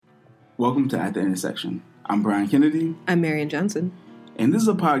Welcome to At the Intersection. I'm Brian Kennedy. I'm Marian Johnson. And this is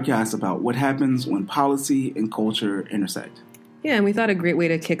a podcast about what happens when policy and culture intersect. Yeah, and we thought a great way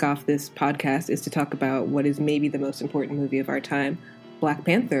to kick off this podcast is to talk about what is maybe the most important movie of our time, Black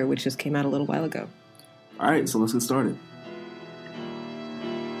Panther, which just came out a little while ago. All right, so let's get started.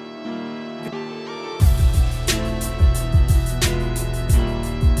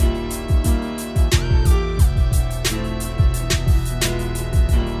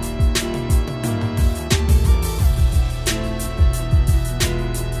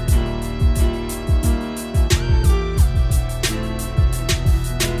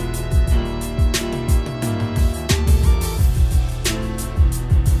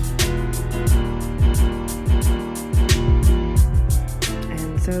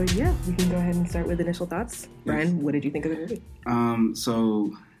 Start with initial thoughts. Brian, What did you think of the movie?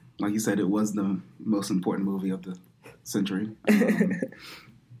 So, like you said, it was the most important movie of the century.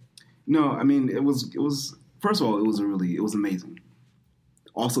 No, I mean, it was, first of all, it was amazing.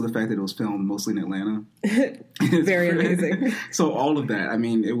 Also, the fact that it was filmed mostly in Atlanta. Very amazing. So, all of that, I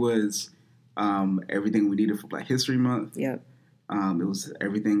mean, it was everything we needed for Black History Month. Yep. It was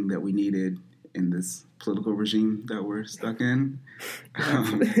everything that we needed in this political regime that we're stuck in.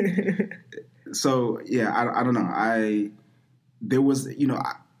 So, yeah, I don't know. I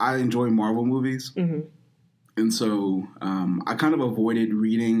enjoy Marvel movies. Mm-hmm. And so I kind of avoided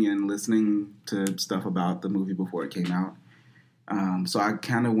reading and listening to stuff about the movie before it came out. So I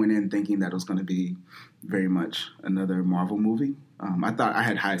kind of went in thinking that it was going to be very much another Marvel movie. I thought I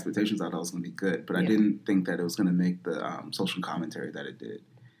had high expectations. I thought it was going to be good, but I didn't think that it was going to make the social commentary that it did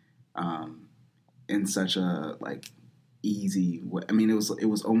in such a easy way. I mean, it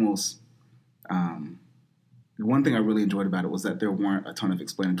was almost. One thing I really enjoyed about it was that there weren't a ton of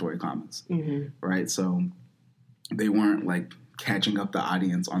explanatory comments, mm-hmm. right? So they weren't catching up the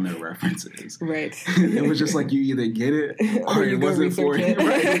audience on their references. Right. It was just you either get it or it wasn't for you.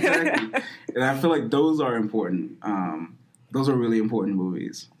 Right, exactly. And I feel like those are important. Those are really important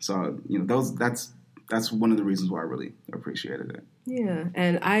movies. So, that's one of the reasons why I really appreciated it. Yeah.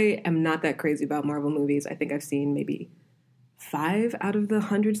 And I am not that crazy about Marvel movies. I think I've seen maybe 5 out of the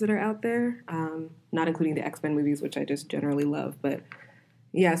hundreds that are out there, not including the X-Men movies, which I just generally love. But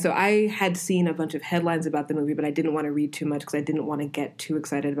yeah, so I had seen a bunch of headlines about the movie, but I didn't want to read too much because I didn't want to get too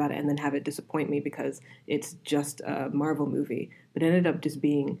excited about it and then have it disappoint me because it's just a Marvel movie. But it ended up just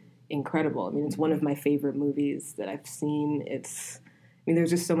being incredible. I mean, it's one of my favorite movies that I've seen.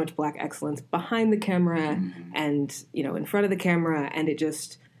 There's just so much Black excellence behind the camera and, in front of the camera, and it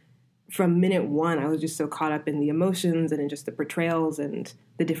just... From minute one, I was just so caught up in the emotions and in just the portrayals and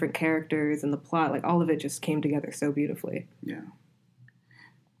the different characters and the plot. All of it just came together so beautifully. Yeah.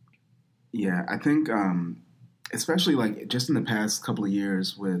 Yeah, I think especially just in the past couple of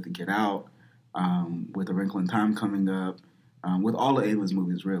years with Get Out, with A Wrinkle in Time coming up, with all the A-list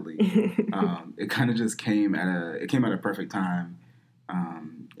movies really, it kind of just came at a perfect time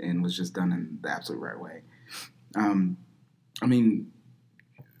and was just done in the absolute right way.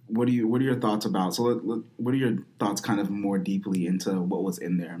 What are your thoughts about? So, what are your thoughts, kind of more deeply into what was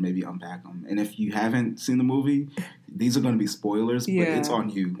in there? Maybe unpack them. And if you haven't seen the movie, these are going to be spoilers, but it's on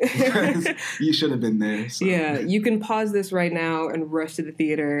you because you should have been there. So. Yeah, you can pause this right now and rush to the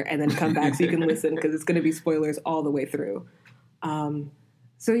theater, and then come back so you can listen because it's going to be spoilers all the way through.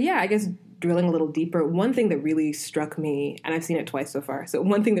 So yeah, I guess drilling a little deeper. One thing that really struck me, and I've seen it twice so far. So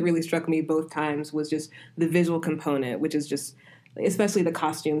one thing that really struck me both times was just the visual component, which is just. Especially the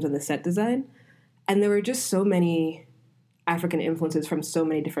costumes and the set design. And there were just so many African influences from so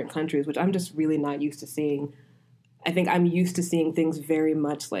many different countries, which I'm just really not used to seeing. I think I'm used to seeing things very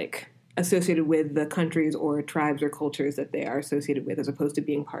much associated with the countries or tribes or cultures that they are associated with, as opposed to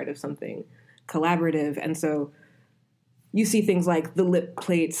being part of something collaborative. And so you see things like the lip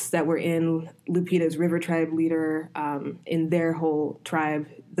plates that were in Lupita's River Tribe leader, in their whole tribe.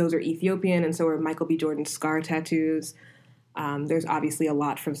 Those are Ethiopian, and so are Michael B. Jordan's scar tattoos. There's obviously a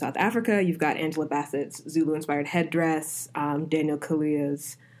lot from South Africa. You've got Angela Bassett's Zulu-inspired headdress, Daniel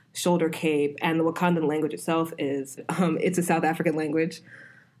Kaluuya's shoulder cape, and the Wakandan language itself is, it's a South African language.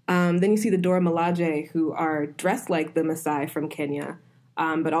 Then you see the Dora Milaje, who are dressed like the Maasai from Kenya,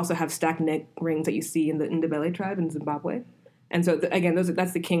 but also have stacked neck rings that you see in the Ndebele tribe in Zimbabwe. And so, again,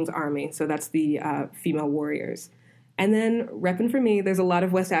 that's the king's army. So that's the female warriors. And then repping for me, there's a lot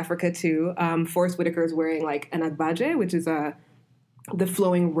of West Africa too. Forrest Whitaker is wearing an agbaje, which is the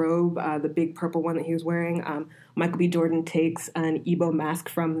flowing robe, the big purple one that he was wearing. Michael B. Jordan takes an Igbo mask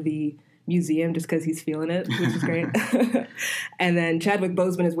from the museum just because he's feeling it, which is great. And then Chadwick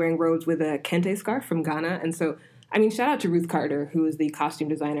Boseman is wearing robes with a kente scarf from Ghana. And so I mean, shout out to Ruth Carter, who is the costume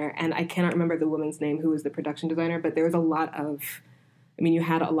designer, and I cannot remember the woman's name who was the production designer, but there was a lot of, I mean, you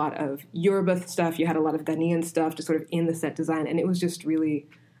had a lot of Yoruba stuff, you had a lot of Ghanaian stuff just sort of in the set design, and it was just really,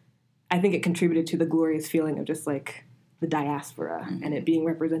 I think it contributed to the glorious feeling of just like the diaspora and it being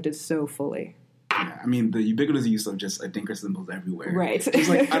represented so fully. Yeah, I mean, the ubiquitous use of just Adinkra symbols everywhere. Right. Just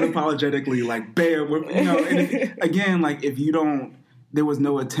like unapologetically, like, bam, you know, and again, like, if you don't, there was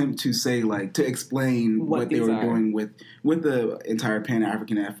no attempt to say, like, to explain what they were doing with the entire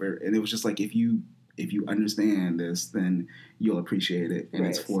Pan-African effort. And it was just like, if you understand this, then you'll appreciate it, and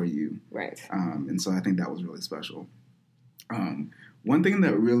it's for you. Right. And so I think that was really special. One thing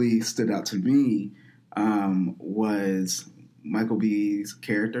that really stood out to me was Michael B's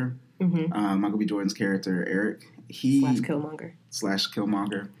character. Mm-hmm. Michael B. Jordan's character, Eric. Killmonger.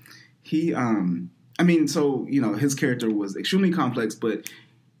 He, I mean, so, you know, his character was extremely complex, but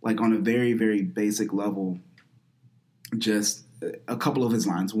like on a very, very basic level, just a couple of his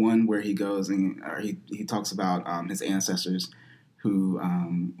lines. One where he goes and he talks about his ancestors who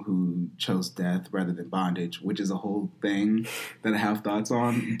chose death rather than bondage, which is a whole thing that I have thoughts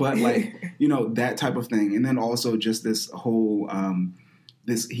on. But like, you know, that type of thing. And then also just this whole,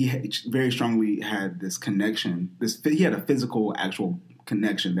 he very strongly had this connection. He had a physical, actual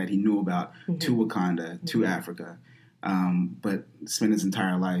connection that he knew about to Wakanda, to Africa, but spent his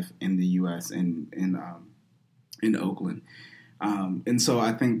entire life in the U.S. and in Oakland. And so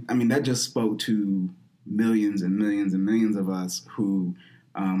I think, I mean, that just spoke to millions and millions and millions of us who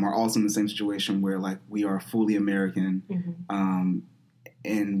are also in the same situation where, like, we are fully American,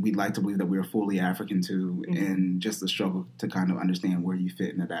 and we'd like to believe that we're fully African too, and just the struggle to kind of understand where you fit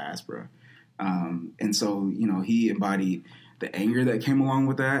in the diaspora. And so, you know, he embodied the anger that came along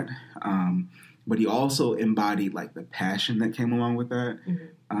with that, but he also embodied like the passion that came along with that,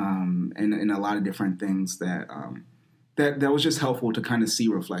 and a lot of different things that was just helpful to kind of see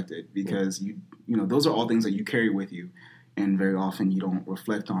reflected, because you know, those are all things that you carry with you, and very often you don't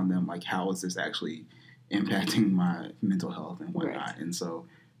reflect on them, like, how is this actually impacting my mental health and whatnot. Right. And so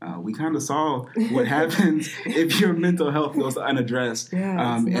we kind of saw what happens if your mental health goes unaddressed.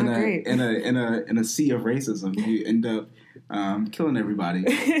 Yeah, in a sea of racism. You end up killing everybody,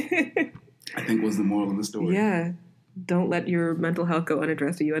 I think was the moral of the story. Yeah. Don't let your mental health go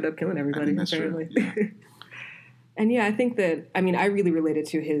unaddressed or you end up killing everybody. I think that's apparently. True. Yeah. And yeah, I think that, I mean, I really related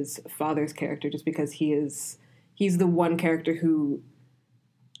to his father's character just because he's the one character who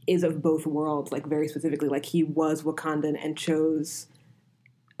is of both worlds, like very specifically, like he was Wakandan and chose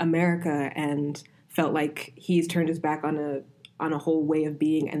America and felt like he's turned his back on a whole way of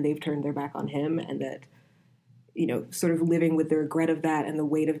being and they've turned their back on him, and that, you know, sort of living with the regret of that and the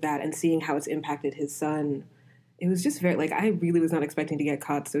weight of that and seeing how it's impacted his son. It was just very, like, I really was not expecting to get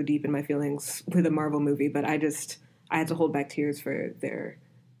caught so deep in my feelings with a Marvel movie, but I had to hold back tears for their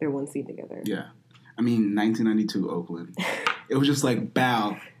one scene together. Yeah. I mean, 1992 Oakland. It was just like,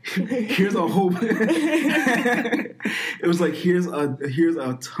 bow. Here's a whole. It was like, here's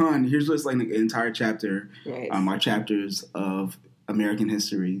a ton. Here's just like an entire chapter. Right. Our chapters of American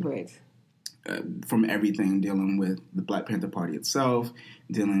history. Right. From everything, dealing with the Black Panther Party itself,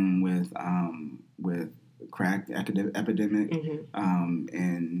 dealing with crack epidemic,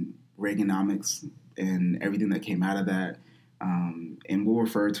 and Reaganomics and everything that came out of that. And we'll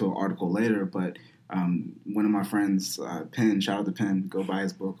refer to an article later, but one of my friends, Penn, shout out to Penn, go buy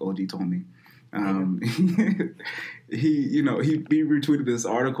his book, OG told me. He retweeted this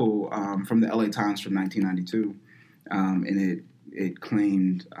article from the LA Times from 1992, and it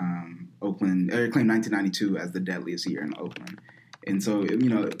claimed Oakland, or it claimed 1992 as the deadliest year in Oakland. And so, you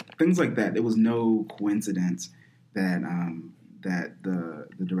know, things like that. It was no coincidence that that the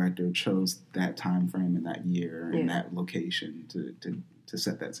director chose that time frame in that year and that location to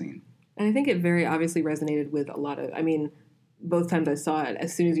set that scene. And I think it very obviously resonated with a lot of, I mean, both times I saw it,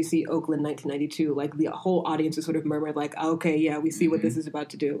 as soon as you see Oakland 1992, like the whole audience just sort of murmured like, oh, okay, yeah, we see what this is about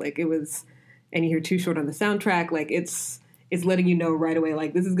to do. Like it was, and you hear Too Short on the soundtrack, like it's letting you know right away,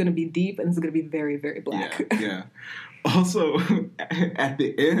 like this is going to be deep and this is going to be very, very black. Yeah. Also, at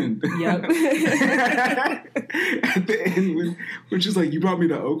the end, at the end, which is like, you brought me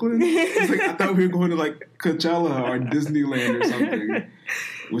to Oakland? It's like, I thought we were going to like Coachella or Disneyland or something.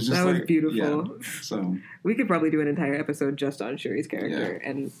 Was just that was beautiful. Yeah, so we could probably do an entire episode just on Shuri's character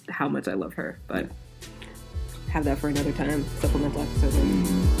and how much I love her, but have that for another time. Supplemental episode.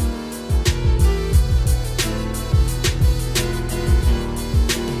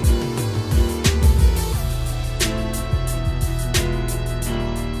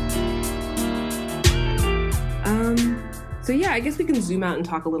 So yeah, I guess we can zoom out and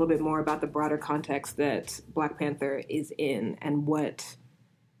talk a little bit more about the broader context that Black Panther is in and what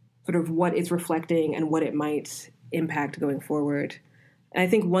it's reflecting and what it might impact going forward. And I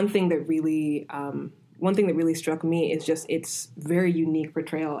think one thing that really struck me is just its very unique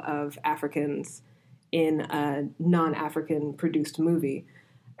portrayal of Africans in a non-African produced movie.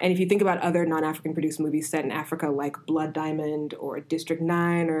 And if you think about other non-African produced movies set in Africa, like Blood Diamond or District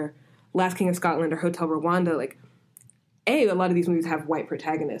 9 or Last King of Scotland or Hotel Rwanda, like, a lot of these movies have white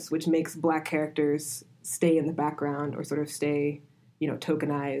protagonists, which makes Black characters stay in the background or sort of stay,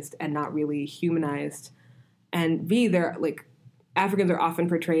 tokenized and not really humanized. And B, they're like, Africans are often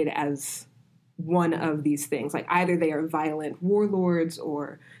portrayed as one of these things. Like, either they are violent warlords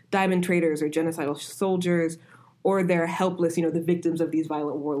or diamond traders or genocidal soldiers, or they're helpless, the victims of these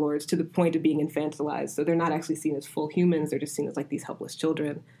violent warlords to the point of being infantilized. So they're not actually seen as full humans. They're just seen as like these helpless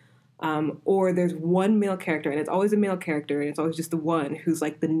children. Or there's one male character, and it's always a male character, and it's always just the one who's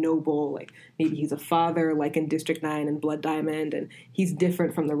like the noble, like maybe he's a father, like in District 9 and Blood Diamond, and he's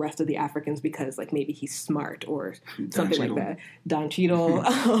different from the rest of the Africans because like maybe he's smart or something like that. Don Cheadle.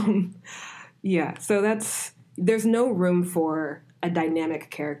 So there's no room for a dynamic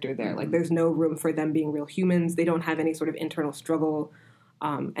character there. Like, there's no room for them being real humans. They don't have any sort of internal struggle,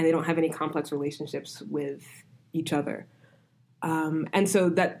 and they don't have any complex relationships with each other. And so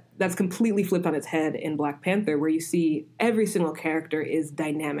that's completely flipped on its head in Black Panther, where you see every single character is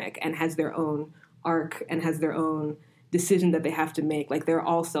dynamic and has their own arc and has their own decision that they have to make. Like, they're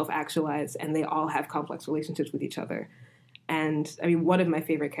all self-actualized and they all have complex relationships with each other. And I mean, one of my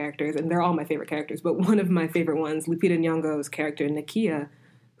favorite characters, and they're all my favorite characters, but one of my favorite ones, Lupita Nyong'o's character, Nakia,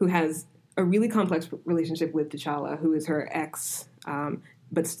 who has a really complex relationship with T'Challa, who is her ex,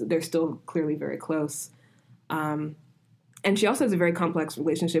 but they're still clearly very close. And she also has a very complex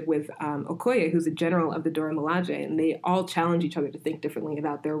relationship with Okoye, who's a general of the Dora Milaje, and they all challenge each other to think differently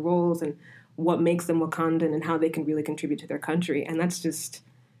about their roles and what makes them Wakandan and how they can really contribute to their country. And that's just,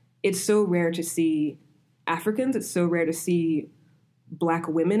 it's so rare to see Africans, it's so rare to see Black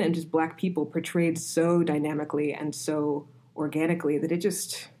women and just Black people portrayed so dynamically and so organically that it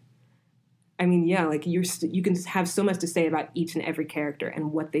just, I mean, like you can have so much to say about each and every character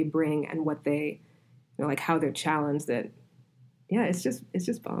and what they bring and what they, like how they're challenged that, it's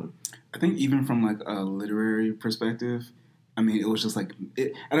just bomb. I think even from like a literary perspective, I mean, it was just like,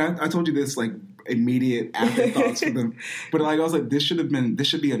 and I told you this like immediate afterthoughts for them, but like I was like, this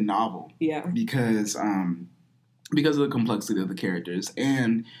should be a novel, because of the complexity of the characters,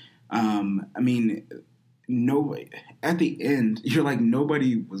 and I mean, at the end, you're like,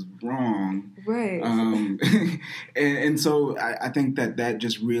 nobody was wrong, right? And so I think that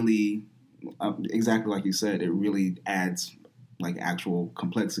just really, exactly like you said, it really adds like actual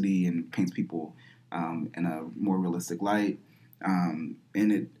complexity and paints people in a more realistic light. And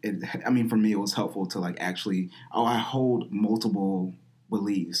it, I mean, for me, it was helpful to like actually, I hold multiple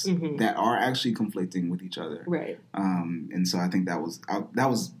beliefs that are actually conflicting with each other. Right. And so I think that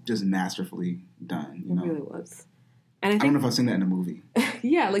was just masterfully done. It really was. And I don't know if I've seen that in a movie.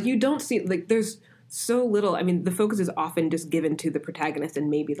 Like you don't see, like there's so little, I mean, the focus is often just given to the protagonist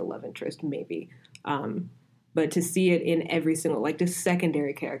and maybe the love interest, maybe. But to see it in every single, like, just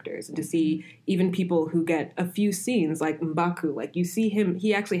secondary characters, and to see even people who get a few scenes, like M'Baku, like, you see him,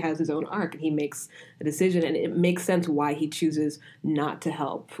 he actually has his own arc, and he makes a decision, and it makes sense why he chooses not to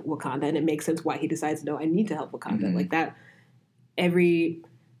help Wakanda, and it makes sense why he decides, no, I need to help Wakanda. Like, that, every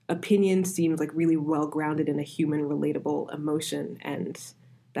opinion seems, like, really well-grounded in a human, relatable emotion, and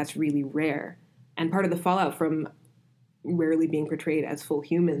that's really rare. And part of the fallout from rarely being portrayed as full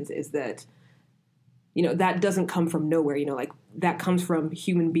humans is that, that doesn't come from nowhere, like that comes from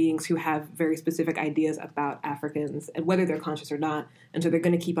human beings who have very specific ideas about Africans and whether they're conscious or not. And so they're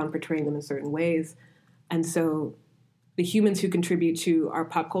going to keep on portraying them in certain ways. And so the humans who contribute to our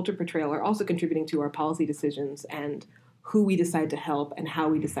pop culture portrayal are also contributing to our policy decisions and who we decide to help and how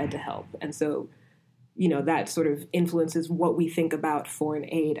we decide to help. And so, that sort of influences what we think about foreign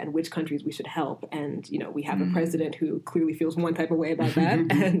aid and which countries we should help. And, we have a president who clearly feels one type of way about that.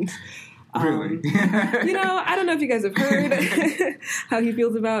 And really? I don't know if you guys have heard how he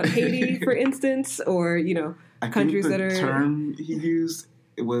feels about Haiti, for instance, or, countries that are... the term he used,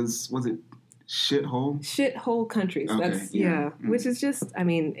 was it shithole? Shithole countries. Okay, That's, which is just, I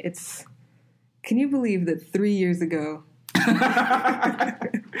mean, it's... Can you believe that 3 years ago we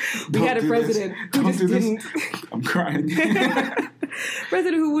had a president who just didn't... I'm crying.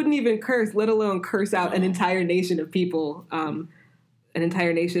 President who wouldn't even curse, let alone curse out an entire nation of people, an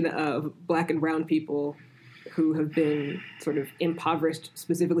entire nation of Black and brown people who have been sort of impoverished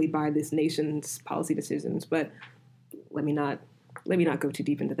specifically by this nation's policy decisions. But let me not go too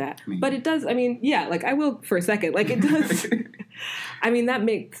deep into that. I mean, but it does, I mean, yeah, like I will for a second. Like it does. I mean, that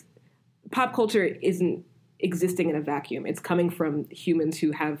makes pop culture isn't existing in a vacuum. It's coming from humans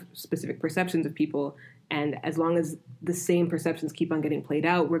who have specific perceptions of people. And as long as the same perceptions keep on getting played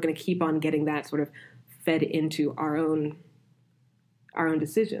out, we're going to keep on getting that sort of fed into our own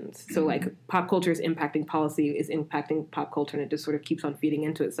decisions. So like pop culture is impacting policy, is impacting pop culture, and it just sort of keeps on feeding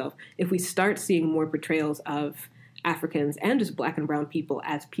into itself. If we start seeing more portrayals of Africans and just Black and brown people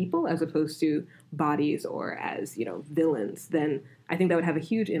as opposed to bodies or as, villains, then I think that would have a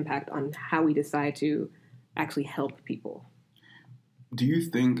huge impact on how we decide to actually help people. Do you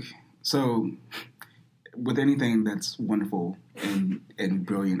think, so with anything that's wonderful and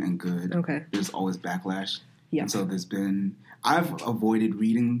brilliant and good, okay, there's always backlash. Yeah. And so I've avoided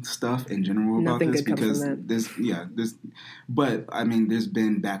reading stuff in general about Nothing this good because comes from that. But I mean, there's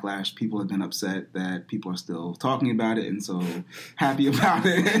been backlash. People have been upset that people are still talking about it and so happy about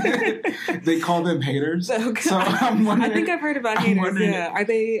it. They call them haters. Oh, so I'm wondering, I think I've heard about haters. Yeah. Are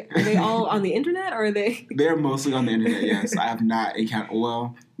they all on the internet or are they? They're mostly on the internet. Yes. I have not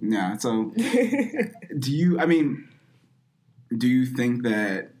encountered, yeah. So do you think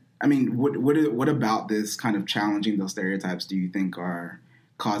that, what about this kind of challenging those stereotypes do you think are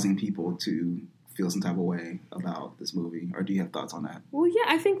causing people to feel some type of way about this movie? Or do you have thoughts on that? Well, yeah,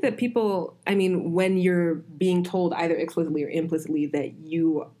 I think that people, when you're being told either explicitly or implicitly that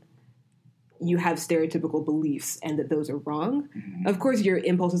you have stereotypical beliefs and that those are wrong, of course your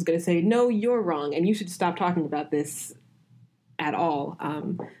impulse is going to say, no, you're wrong, and you should stop talking about this at all.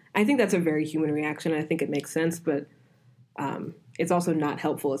 I think that's a very human reaction, and I think it makes sense, but it's also not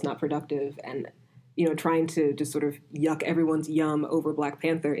helpful. It's not productive. And, trying to just sort of yuck everyone's yum over Black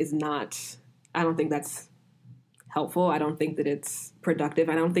Panther is not, I don't think that's helpful. I don't think that it's productive.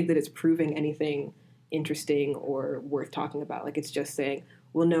 I don't think that it's proving anything interesting or worth talking about. Like, it's just saying,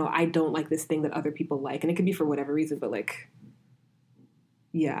 well, no, I don't like this thing that other people like. And it could be for whatever reason, but like,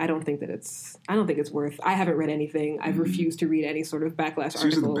 yeah, I don't think it's worth. I haven't read anything. I've refused to read any sort of backlash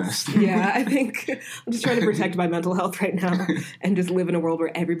articles. The best. Yeah, I think I'm just trying to protect my mental health right now and just live in a world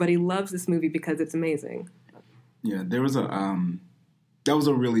where everybody loves this movie because it's amazing. Yeah, there was that was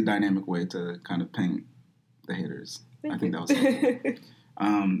a really dynamic way to kind of paint the haters. I think that was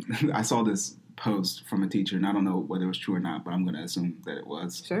I saw this post from a teacher, and I don't know whether it was true or not, but I'm going to assume that it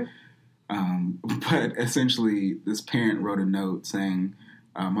was. Sure. But essentially, this parent wrote a note saying,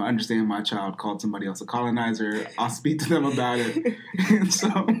 I understand my child called somebody else a colonizer. I'll speak to them about it. And so,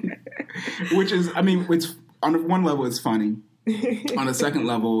 which is, it's on one level, it's funny. On a second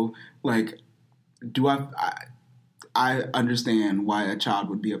level, like, I understand why a child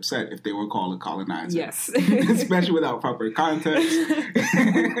would be upset if they were called a colonizer. Yes. Especially without proper context.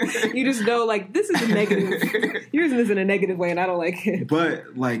 You just know, like, this is a negative. You're using this in a negative way, and I don't like it.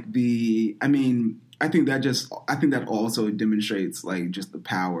 But, like, I think that also demonstrates, like, just the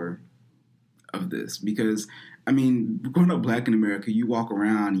power of this. Because, growing up Black in America, you walk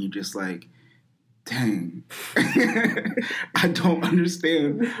around and you're just like, dang, I don't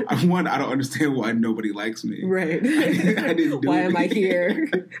understand. I don't understand why nobody likes me. Right. I didn't do why it. am I here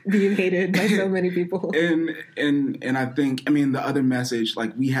being hated by so many people? And I think, the other message,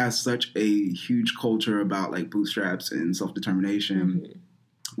 like, we have such a huge culture about, like, bootstraps and self-determination,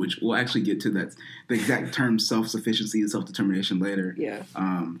 which we'll actually get to the exact term self-sufficiency and self-determination later. Yeah.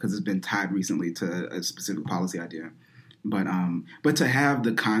 Because it's been tied recently to a specific policy idea. But to have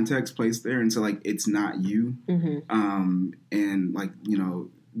the context placed there and so, like, it's not you, and, like,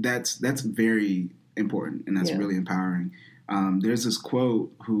 that's very important and that's really empowering. There's this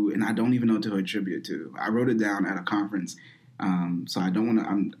quote and I don't even know to attribute it to. I wrote it down at a conference, so I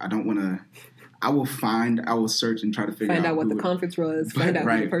will search and try to find out what the conference was, find out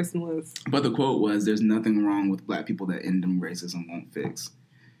who the person was. But the quote was, "There's nothing wrong with Black people that ending racism won't fix."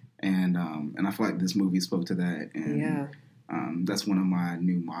 And I feel like this movie spoke to that. And that's one of my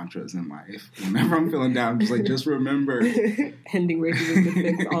new mantras in life. Whenever I'm feeling down, I'm just like, just remember. Ending racism to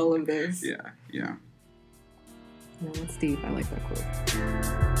fix all of this. Yeah. No, that's deep. I like that quote.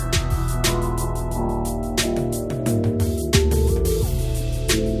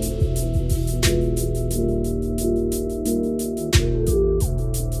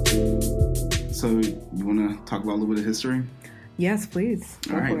 So you want to talk about a little bit of history? Yes, please.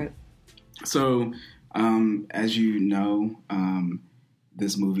 Go for it. So, as you know,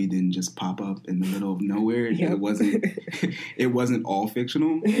 this movie didn't just pop up in the middle of nowhere. Yep. It wasn't all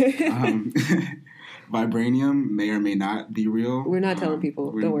fictional. Vibranium may or may not be real. We're not telling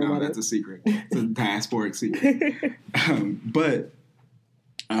people. Don't worry about it. That's a secret. It's a diasporic secret. But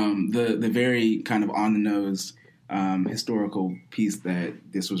the very kind of on the nose historical piece that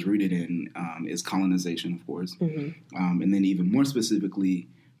this was rooted in is colonization, of course. And then even more specifically,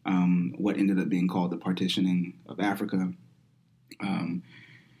 what ended up being called the partitioning of Africa.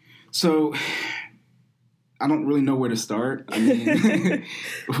 So I don't really know where to start. I mean,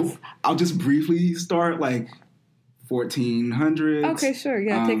 I'll just briefly start, like, 1400s. Okay, sure.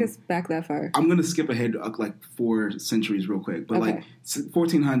 Yeah, take us back that far. I'm going to skip ahead like 4 centuries real quick. But like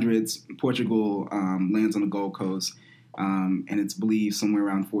 1400s, Portugal lands on the Gold Coast. And it's believed somewhere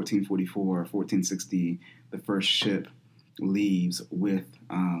around 1444 or 1460, the first ship leaves with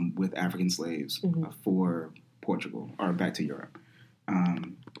African slaves for Portugal or back to Europe.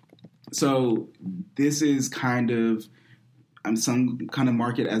 So this is kind of some kind of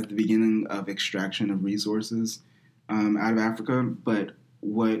market as the beginning of extraction of resources out of Africa. But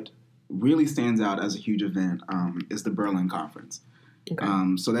what really stands out as a huge event is the Berlin Conference. Okay.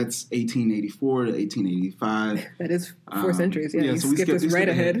 So that's 1884 to 1885. That is 4 centuries. Yeah, so we skipped this right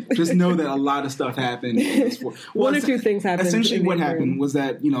ahead. Just know that a lot of stuff happened. One or two things happened. Essentially what happened was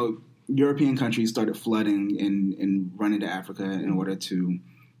that, European countries started flooding and running to Africa in order to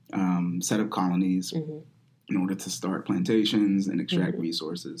set up colonies, in order to start plantations and extract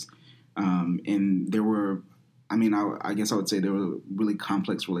resources. And there were, I guess I would say there were really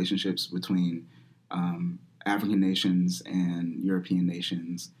complex relationships between African nations and European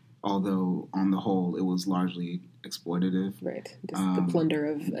nations, although on the whole it was largely exploitative. Right, just the plunder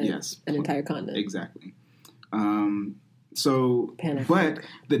of an entire continent. Exactly. But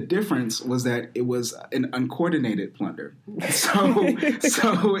the difference was that it was an uncoordinated plunder. So they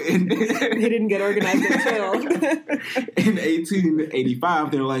didn't get organized until in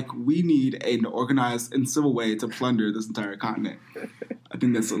 1885. They're like, we need an organized and civil way to plunder this entire continent. I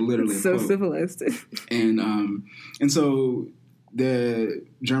think that's literally so civilized. And so the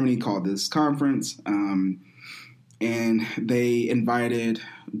Germany called this conference, and they invited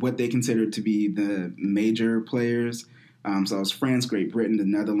what they considered to be the major players. So it was France, Great Britain, the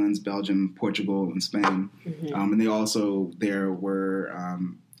Netherlands, Belgium, Portugal, and Spain. And there were a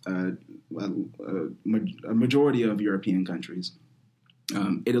majority of European countries.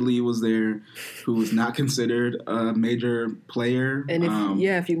 Italy was there, who was not considered a major player. And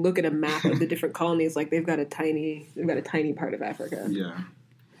if you look at a map of the different colonies, like they've got a tiny part of Africa. Yeah.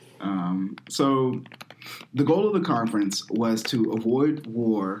 So the goal of the conference was to avoid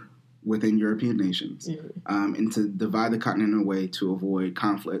war within European nations, and to divide the continent in a way to avoid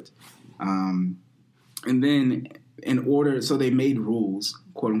conflict. And then so they made rules,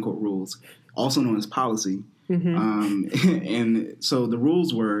 quote unquote rules, also known as policy. And so the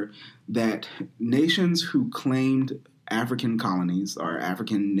rules were that nations who claimed African colonies or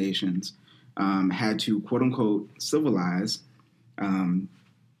African nations had to, quote unquote, civilize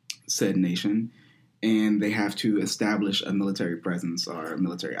said nation, and they have to establish a military presence or a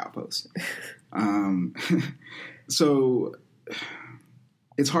military outpost. So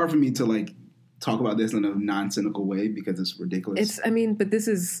it's hard for me to talk about this in a non-cynical way because it's ridiculous. But this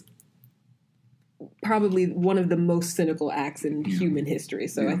is probably one of the most cynical acts in human history.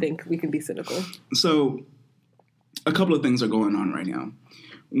 So I think we can be cynical. So a couple of things are going on right now.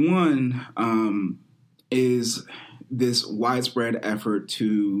 One is this widespread effort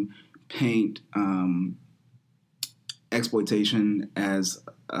to paint exploitation as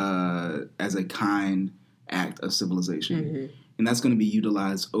a kind act of civilization. And that's going to be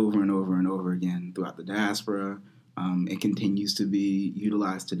utilized over and over and over again throughout the diaspora. It continues to be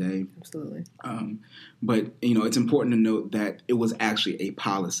utilized today. Absolutely. But, it's important to note that it was actually a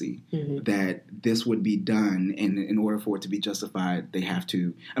policy that this would be done. And in order for it to be justified, they have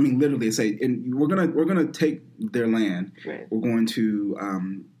to, literally they say, we're going to take their land. Right. We're going to,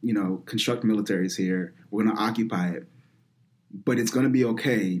 construct militaries here. We're going to occupy it. But it's going to be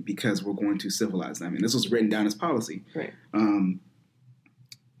okay because we're going to civilize them. And this was written down as policy. Right.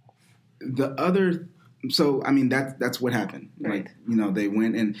 So that's what happened. Right. They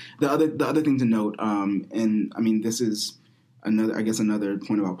went, and the other thing to note, this is another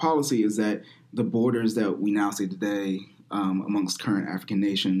point about policy is that the borders that we now see today amongst current African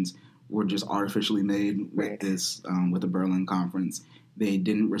nations were just artificially made with with the Berlin Conference. They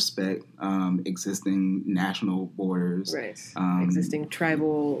didn't respect existing national borders, right? Existing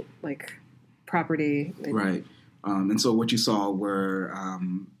tribal property, right? And so what you saw were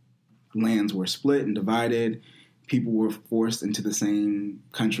lands were split and divided. People were forced into the same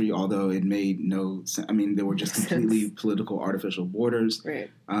country, although it made no sense. They were just completely political, artificial borders.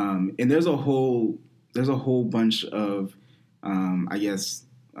 Right. And there's a whole bunch of,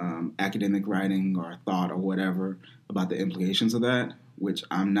 academic writing or thought or whatever about the implications of that, which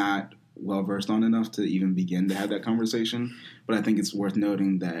I'm not well versed on enough to even begin to have that conversation. But I think it's worth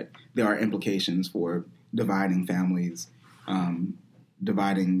noting that there are implications for dividing families,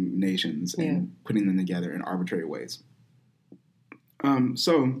 dividing nations, and putting them together in arbitrary ways.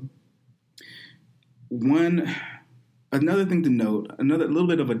 So another thing to note, another little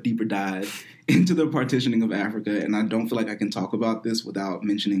bit of a deeper dive into the partitioning of Africa, and I don't feel like I can talk about this without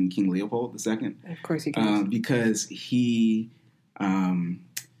mentioning King Leopold II. Of course you can. Because he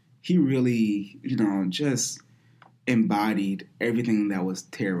really, just embodied everything that was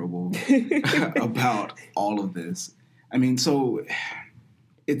terrible about all of this. I mean, so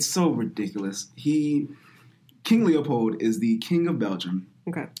it's so ridiculous. King Leopold is the king of Belgium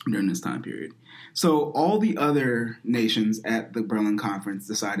during this time period. So all the other nations at the Berlin Conference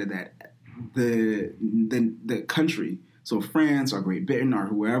decided that the country, so France or Great Britain or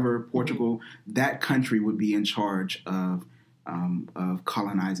whoever, Portugal, that country would be in charge of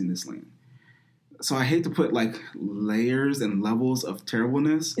colonizing this land. So I hate to put like layers and levels of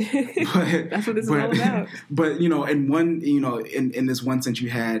terribleness, but that's what this is all about. But in this one sense,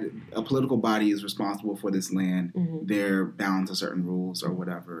 you had a political body is responsible for this land. Mm-hmm. They're bound to certain rules or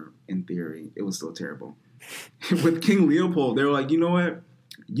whatever. In theory, it was still terrible. With King Leopold, they were like, you know what?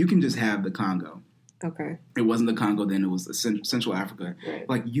 You can just have the Congo. Okay. It wasn't the Congo then; it was Central Africa. Right.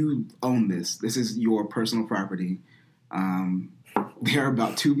 Like, you own this. This is your personal property. There are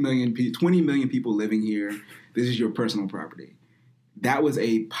about 20 million people living here. This is your personal property. That was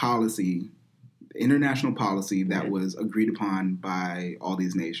a policy, international policy that was agreed upon by all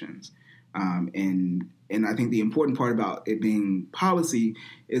these nations. And I think the important part about it being policy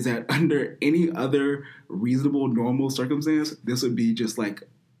is that under any other reasonable, normal circumstance, this would be just like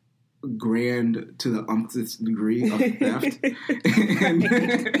grand to the umpteenth degree of theft.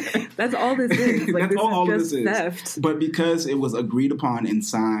 That's all this is. Like, that's this all is this just is. theft. But because it was agreed upon and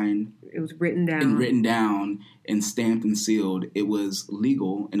signed, it was written down and stamped and sealed, it was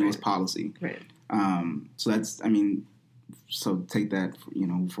legal and it was policy. Right. So that's, so take that,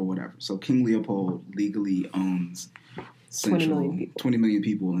 for whatever. So King Leopold legally owns 20 million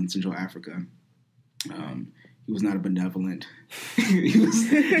people in Central Africa. He was not a benevolent. He was,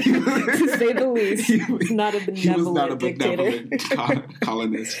 to say the least, he was not a benevolent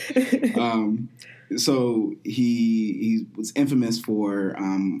colonist. So he was infamous for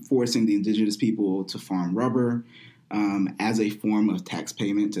forcing the indigenous people to farm rubber as a form of tax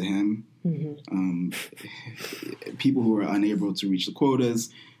payment to him. Mm-hmm. People who were unable to reach the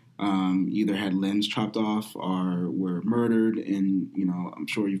quotas either had limbs chopped off or were murdered. And, I'm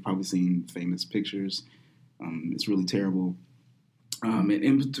sure you've probably seen famous pictures. It's really terrible. And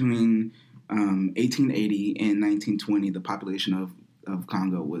in between 1880 and 1920, the population of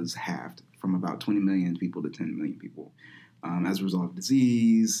Congo was halved from about 20 million people to 10 million people as a result of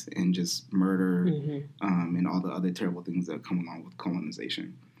disease and just murder and all the other terrible things that come along with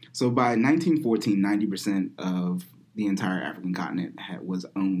colonization. So by 1914, 90% of the entire African continent was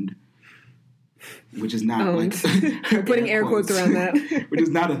owned, which is not like we're putting air quotes around that, which is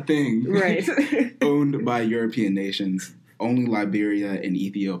not a thing, right? Owned by European nations. Only Liberia and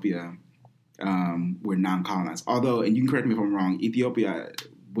Ethiopia were non-colonized. Although, and you can correct me if I'm wrong, Ethiopia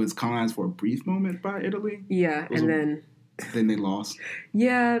was colonized for a brief moment by Italy. Yeah, and then they lost.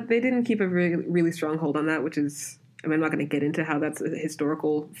 Yeah, they didn't keep a really, really strong hold on that, which is, I'm not going to get into how that's a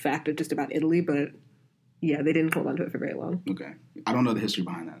historical fact of just about Italy, but yeah, they didn't hold on to it for very long. Okay. I don't know the history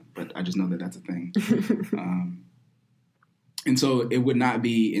behind that, but I just know that that's a thing. And so it would not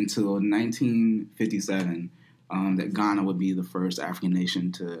be until 1957 that Ghana would be the first African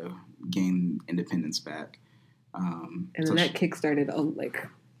nation to gain independence back. And then that kickstarted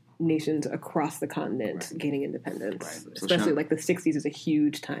nations across the continent gaining independence. Right. So especially the 60s is a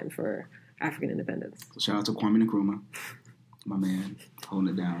huge time for African independence. So shout out to Kwame Nkrumah, my man,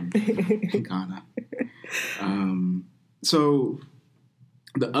 holding it down in Ghana. So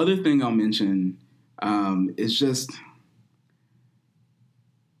the other thing I'll mention is just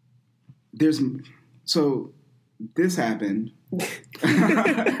this happened.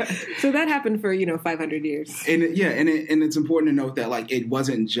 So that happened for 500 years, and it's important to note that it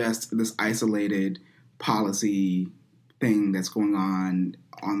wasn't just this isolated policy thing that's going on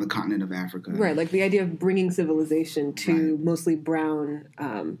the continent of Africa, right? Like the idea of bringing civilization to mostly brown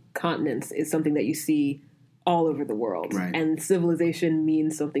continents is something that you see all over the world, right? And civilization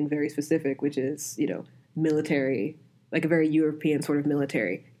means something very specific, which is military, like a very European sort of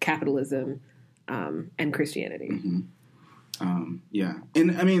military, capitalism, and Christianity. Mm-hmm. And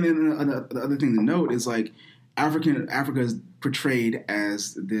the other thing to note is Africa is portrayed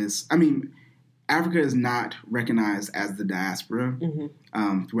as this. Africa is not recognized as the diaspora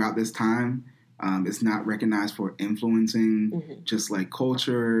throughout this time. It's not recognized for influencing just like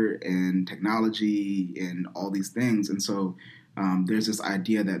culture and technology and all these things. And so there's this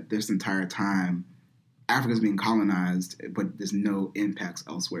idea that this entire time Africa's being colonized, but there's no impacts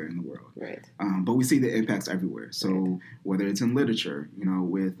elsewhere in the world. Right. But we see the impacts everywhere. So whether it's in literature,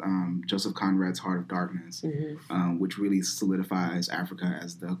 with Joseph Conrad's Heart of Darkness, which really solidifies Africa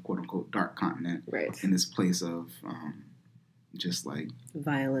as the quote-unquote dark continent in this place of just like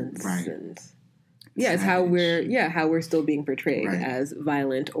violence. Right. And it's how we're still being portrayed as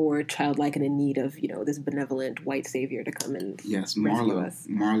violent or childlike and in need of, this benevolent white savior to come and rescue us.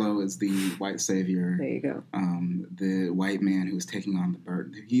 Marlowe is the white savior. There you go. The white man who's taking on the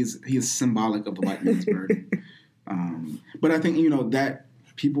burden. He is symbolic of the white man's burden. But I think, that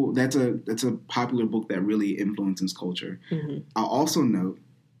that's a popular book that really influences culture. I'll also note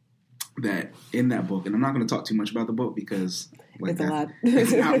that in that book, and I'm not going to talk too much about the book because it's a lot.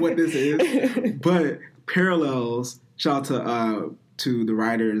 That's not what this is, but parallels. Shout out to the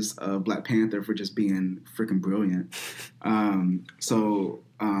writers of Black Panther for just being freaking brilliant. I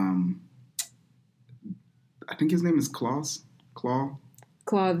think his name is Claus. Claw,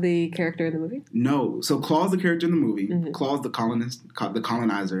 the character in the movie? No. So Claw's the character in the movie. Claw's the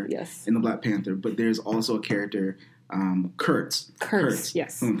colonizer in the Black Panther. But there's also a character, Kurtz,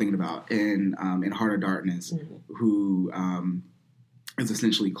 yes. Who I'm thinking about, in Heart of Darkness, who is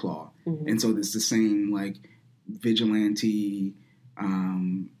essentially Claw. And so it's the same, like, vigilante,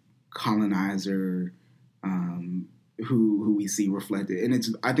 colonizer, who we see reflected. And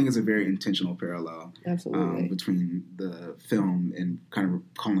I think it's a very intentional parallel between the film and kind of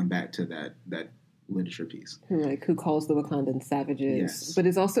calling back to that literature piece. Who calls the Wakandan savages, but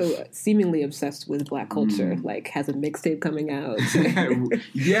is also seemingly obsessed with Black culture, like has a mixtape coming out.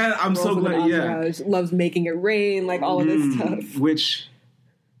 I'm so glad. Loves making it rain, like all of this stuff. Which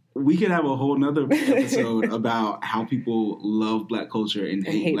we could have a whole nother episode about how people love Black culture and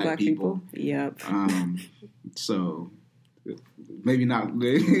hate Black people. Yep. So maybe not.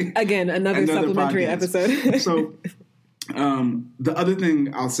 Again, another supplementary episode. So the other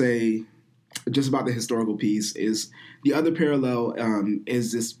thing I'll say just about the historical piece is the other parallel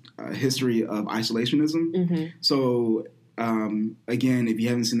is this history of isolationism. So again, if you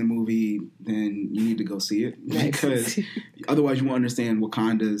haven't seen the movie, then you need to go see it because otherwise you won't understand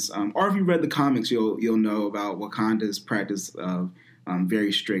Wakanda's. Or if you read the comics, you'll know about Wakanda's practice of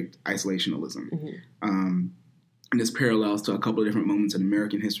very strict isolationism. And this parallels to a couple of different moments in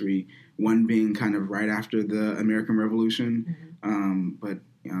American history. One being kind of right after the American Revolution, but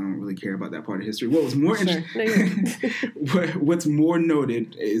I don't really care about that part of history. What was more what's more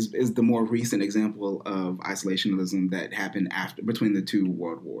noted is the more recent example of isolationism that happened between the two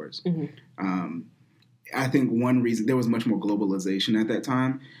world wars. I think one reason there was much more globalization at that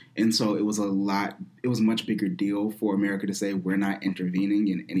time, and so it was a much bigger deal for America to say we're not intervening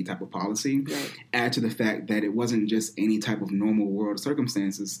in any type of policy. Add to the fact that it wasn't just any type of normal world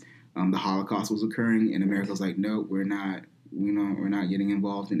circumstances. The Holocaust was occurring, and America was like, no, we're not. We're not getting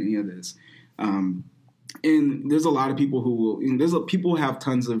involved in any of this. And there's a lot of people people have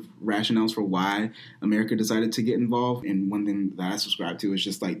tons of rationales for why America decided to get involved. And one thing that I subscribe to is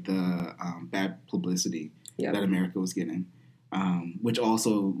just like the bad publicity that America was getting, which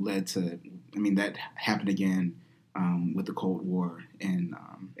also led to, that happened again with the Cold War and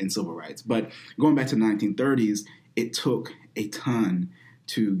civil rights. But going back to the 1930s, it took a ton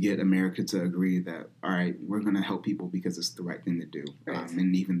to get America to agree that, all right, we're going to help people because it's the right thing to do.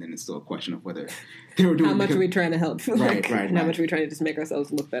 And even then, it's still a question of whether they were doing how much are we trying to help? Right. How much are we trying to just make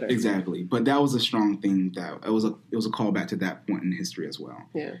ourselves look better? Exactly. But that was a strong thing that it was a callback to that point in history as well.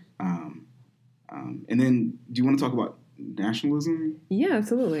 Yeah. And then, do you want to talk about nationalism? Yeah,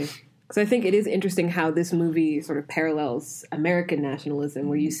 absolutely. Because I think it is interesting how this movie sort of parallels American nationalism,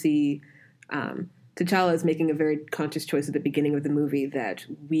 where you see T'Challa is making a very conscious choice at the beginning of the movie that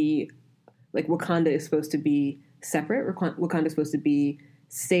Wakanda is supposed to be separate. Wakanda is supposed to be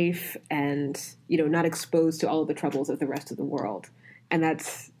safe and, not exposed to all of the troubles of the rest of the world. And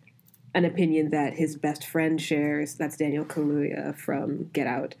that's an opinion that his best friend shares. That's Daniel Kaluuya from Get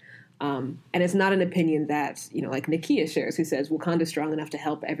Out. And it's not an opinion that, like Nakia shares, who says Wakanda's strong enough to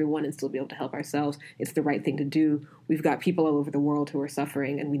help everyone and still be able to help ourselves. It's the right thing to do. We've got people all over the world who are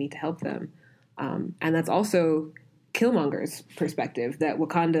suffering and we need to help them. And that's also Killmonger's perspective, that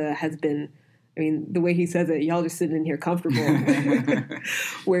Wakanda has been, the way he says it, y'all just sitting in here comfortable.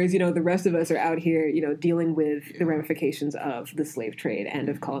 Whereas, the rest of us are out here, dealing with the ramifications of the slave trade and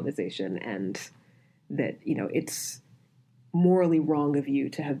of colonization. And that, morally wrong of you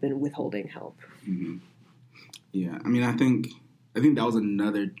to have been withholding help. Mm-hmm. Yeah, I mean, I think that was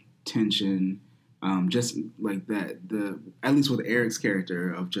another tension, just like that. At least with Eric's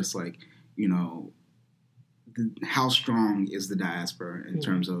character of just like, you know, how strong is the diaspora in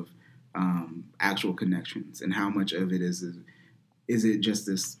terms of actual connections, and how much of it is it just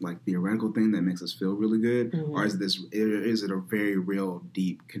this like theoretical thing that makes us feel really good, or is it a very real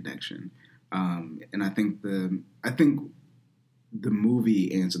deep connection? And I think the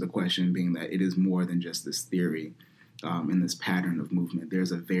movie answered the question being that it is more than just this theory and this pattern of movement.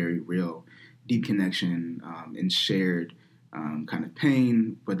 There's a very real deep connection and shared kind of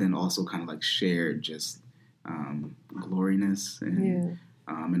pain, but then also kind of like shared just gloriness and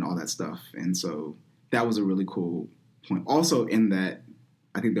all that stuff. And so that was a really cool point. Also in that,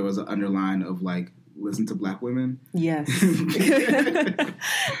 I think there was an underline of like, listen to Black women. Yes.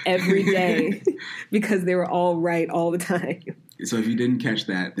 Every day. Because they were all right all the time. So if you didn't catch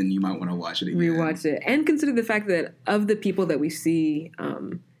that, then you might want to watch it again. Rewatch it. And consider the fact that of the people that we see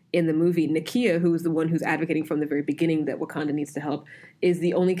in the movie, Nakia, who is the one who's advocating from the very beginning that Wakanda needs to help, is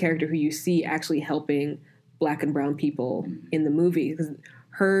the only character who you see actually helping Black and brown people in the movie. Because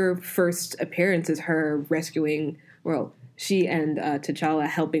her first appearance is her rescuing, well, she and T'Challa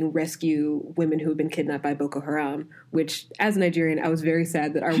helping rescue women who have been kidnapped by Boko Haram, which, as a Nigerian, I was very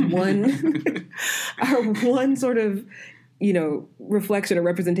sad that our one sort of, you know, reflection or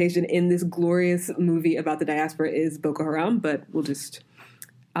representation in this glorious movie about the diaspora is Boko Haram, but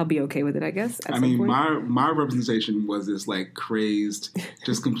I'll be okay with it, I guess. I mean, my representation was this like crazed,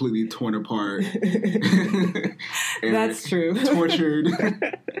 just completely torn apart. That's true. Tortured.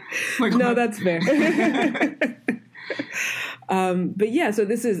 Like, no, that's fair. But yeah, so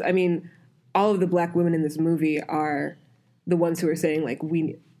this is, I mean, all of the Black women in this movie are the ones who are saying like,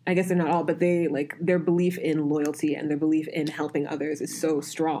 I guess they're not all, but they like their belief in loyalty and their belief in helping others is so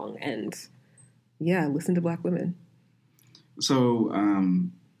strong. And yeah, listen to Black women. So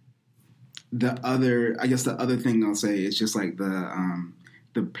the other thing I'll say is just like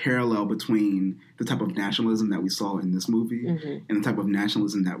the parallel between the type of nationalism that we saw in this movie and the type of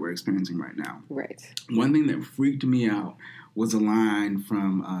nationalism that we're experiencing right now. Right. One thing that freaked me out was a line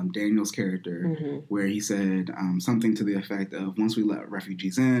from Daniel's character where he said something to the effect of, once we let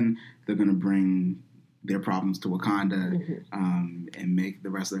refugees in, they're going to bring their problems to Wakanda and make the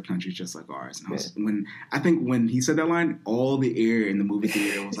rest of their country just like ours. And when he said that line, all the air in the movie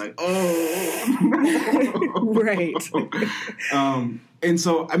theater was like, oh, right. And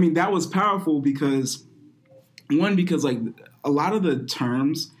so, I mean, that was powerful because like a lot of the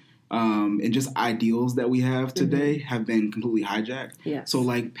terms and just ideals that we have today have been completely hijacked. Yes. So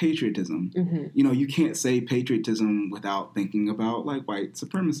like patriotism, you know, you can't say patriotism without thinking about like white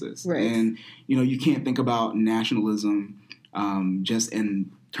supremacists. Right. And, you know, you can't think about nationalism just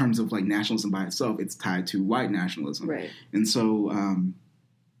in terms of like nationalism by itself. It's tied to white nationalism. Right. And so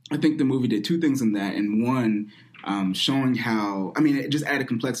I think the movie did two things in that. And one, showing how, I mean, it just added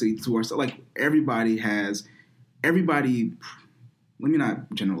complexity to our, like everybody, let me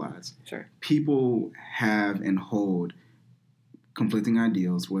not generalize. Sure. People have and hold conflicting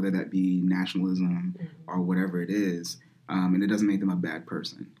ideals, whether that be nationalism or whatever it is, and it doesn't make them a bad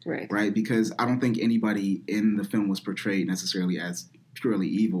person. Right? Because I don't think anybody in the film was portrayed necessarily as purely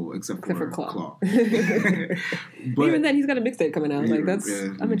evil, except for Claw. But even then, he's got a mixtape coming out. Like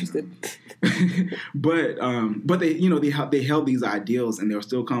I'm interested. But they, you know, they held these ideals, and they were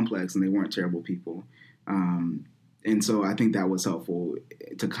still complex, and they weren't terrible people. And so I think that was helpful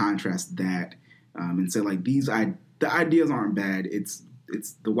to contrast that and say like the ideas aren't bad. It's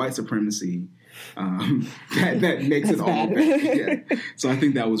the white supremacy that makes it all bad. Yeah. So I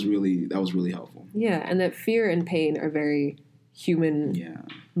think that was really helpful. Yeah, and that fear and pain are very human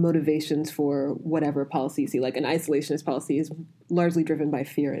motivations for whatever policy you see. Like an isolationist policy is largely driven by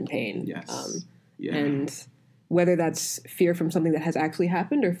fear and pain. Yes. And whether that's fear from something that has actually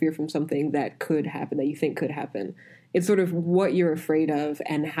happened or fear from something that could happen, that you think could happen, it's sort of what you're afraid of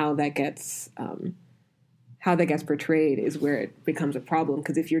and how that gets portrayed is where it becomes a problem.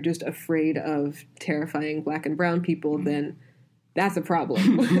 Because if you're just afraid of terrifying Black and brown people, then that's a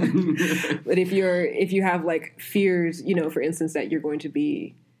problem. But if you have like fears, you know, for instance, that you're going to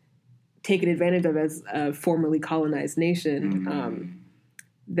be taken advantage of as a formerly colonized nation,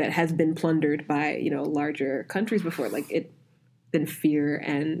 that has been plundered by, you know, larger countries before, then fear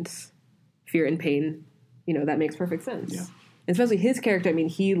and pain, you know, that makes perfect sense. Yeah. And especially his character, I mean,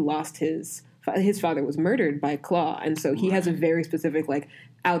 he lost his father was murdered by Claw. And so he has a very specific, like,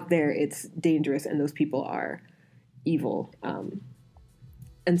 out there it's dangerous and those people are evil.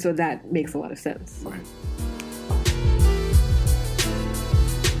 And so that makes a lot of sense. Right.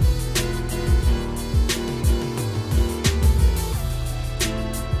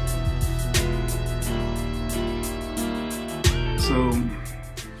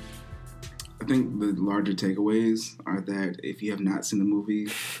 larger takeaways are that if you have not seen the movie,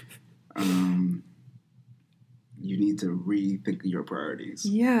 you need to rethink your priorities.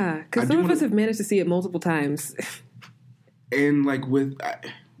 Yeah, because some of us have managed to see it multiple times. And like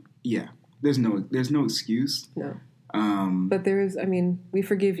there's no excuse. No. But there is. I mean, we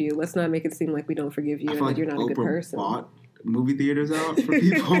forgive you. Let's not make it seem like we don't forgive you and that you're not a good person. Bought movie theaters out for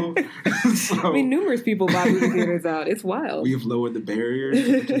people. So, I mean, numerous people bought movie theaters out. It's wild. We have lowered the barriers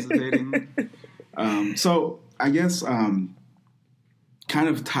to participating. So I guess kind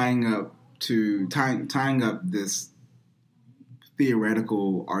of tying up this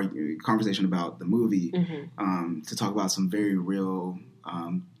theoretical conversation about the movie to talk about some very real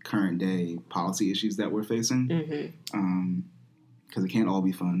current day policy issues that we're facing, because it can't all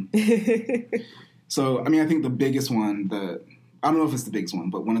be fun. So, I mean, I think the biggest one, I don't know if it's the biggest one,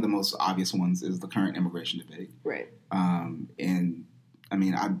 but one of the most obvious ones is the current immigration debate. Right. And, I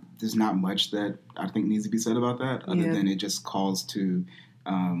mean, there's not much that I think needs to be said about that, other than it just calls to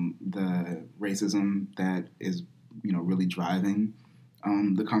the racism that is, really driving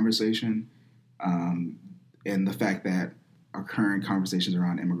the conversation, and the fact that our current conversations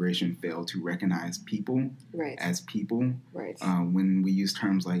around immigration fail to recognize people as people. Right. When we use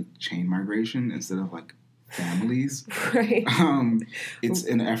terms like chain migration instead of like families. Right. It's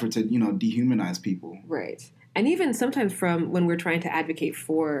an effort to, dehumanize people. Right. And even sometimes from when we're trying to advocate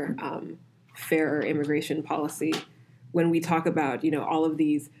for fairer immigration policy, when we talk about, all of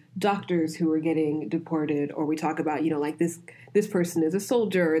these doctors who are getting deported, or we talk about, like this person is a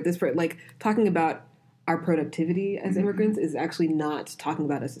soldier, talking about our productivity as immigrants is actually not talking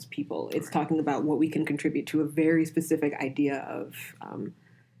about us as people. It's talking about what we can contribute to a very specific idea of,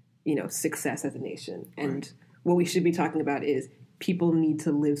 success as a nation. And what we should be talking about is people need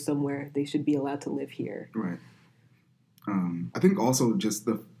to live somewhere. They should be allowed to live here. Right. I think also just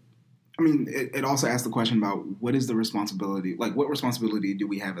it also asks the question about what is the responsibility, like what responsibility do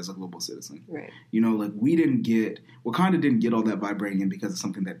we have as a global citizen? Right. Wakanda didn't get all that vibranium because of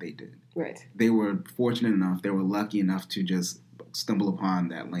something that they did. Right. They were fortunate enough, they were lucky enough to just stumble upon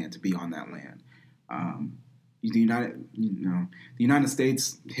that land, to be on that land. The United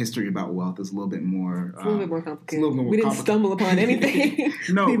States history about wealth is a little bit more... It's a little bit more complicated. We didn't stumble upon anything.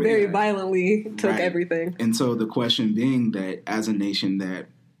 No, we very violently took everything. And so the question being that as a nation that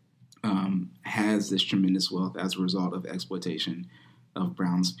has this tremendous wealth as a result of exploitation of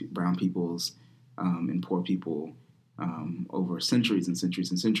brown peoples and poor people over centuries and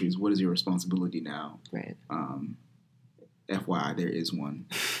centuries and centuries, what is your responsibility now? Right. FYI, there is one.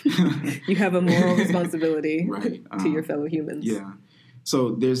 You have a moral responsibility to your fellow humans. Yeah.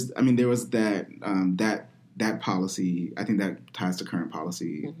 So there was that policy. I think that ties to current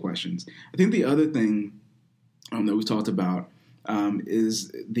policy questions. I think the other thing that we talked about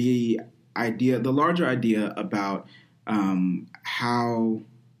is the larger idea about how,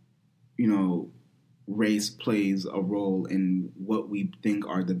 race plays a role in what we think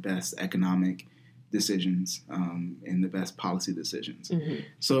are the best economic decisions and the best policy decisions.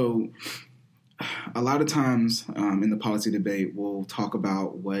 So a lot of times in the policy debate, we'll talk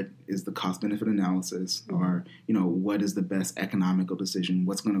about what is the cost-benefit analysis or, what is the best economical decision,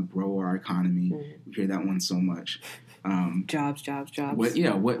 what's going to grow our economy. We hear that one so much. Jobs.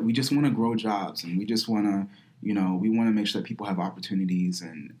 We just want to grow jobs, and we just want to, we want to make sure that people have opportunities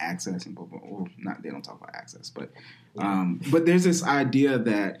and access and blah, blah, blah. Well, they don't talk about access, but there's this idea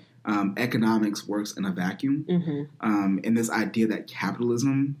that economics works in a vacuum, and this idea that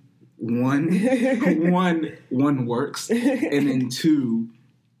capitalism, one works, and then two,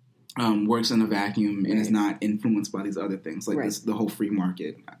 works in a vacuum and is not influenced by these other things, like the whole free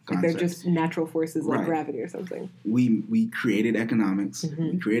market concept. Like they're just natural forces like gravity or something. We created economics,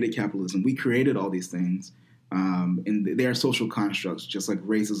 we created capitalism, we created all these things, and they are social constructs, just like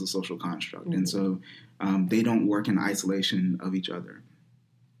race is a social construct. And so they don't work in isolation of each other.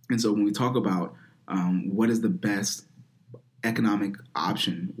 And so when we talk about what is the best economic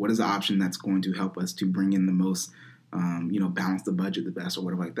option, what is the option that's going to help us to bring in the most, balance the budget the best or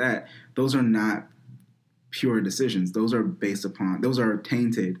whatever like that, those are not pure decisions. Those are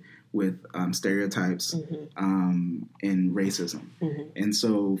tainted with stereotypes and racism. And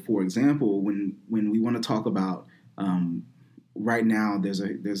so, for example, when we want to talk about right now, there's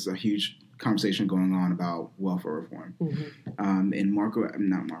a huge conversation going on about welfare reform. And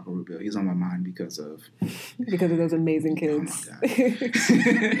not Marco Rubio, he's on my mind because of those amazing kids. Oh my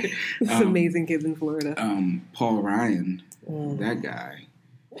God. Those amazing kids in Florida. Paul Ryan, that guy.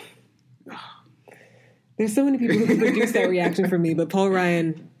 There's so many people who can produce that reaction for me, but Paul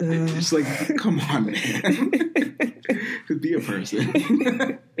Ryan... It's like, come on, man. Be a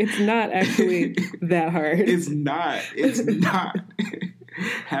person. It's not actually that hard. It's not.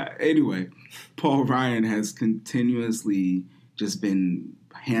 Anyway, Paul Ryan has continuously just been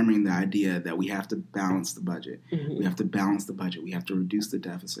hammering the idea that we have to balance the budget. Mm-hmm. We have to balance the budget. We have to reduce the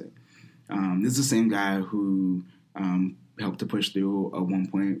deficit. This is the same guy who helped to push through a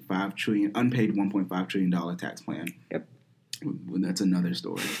unpaid $1.5 trillion tax plan. Yep. Well, that's another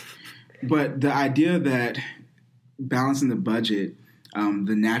story. But the idea that balancing the budget,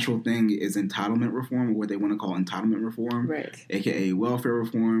 the natural thing is entitlement reform, or what they want to call entitlement reform, right? AKA welfare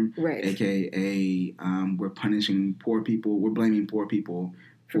reform, right? AKA we're punishing poor people, we're blaming poor people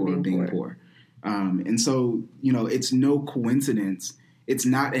for being poor. And so, it's no coincidence. It's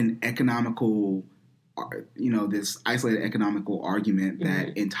not an economical, this isolated economical argument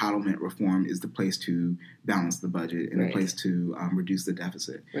that entitlement reform is the place to balance the budget and the place to reduce the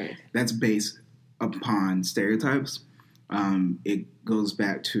deficit. Right. That's based upon stereotypes. It goes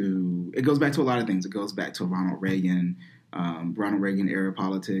back to a lot of things. It goes back to Ronald Reagan era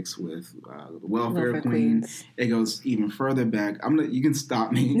politics with the welfare queen. Queens. It goes even further back. You can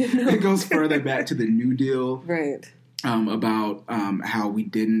stop me. It goes further back to the New Deal. Right. About how we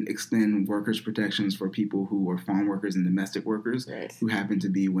didn't extend workers' protections for people who were farm workers and domestic workers, who happened to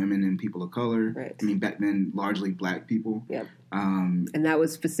be women and people of color. Right. I mean, back then, largely black people. Yep. And that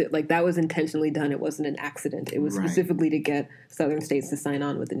was specific. That was intentionally done. It wasn't an accident. It was specifically to get Southern states to sign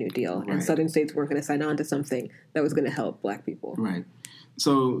on with the New Deal, and Southern states weren't going to sign on to something that was going to help black people. Right.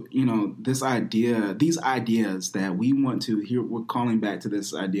 So, these ideas that we want to hear, we're calling back to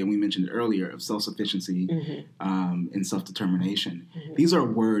this idea we mentioned earlier of self-sufficiency and self-determination. Mm-hmm. These are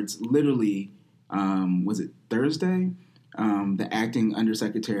words, literally, was it Thursday? The acting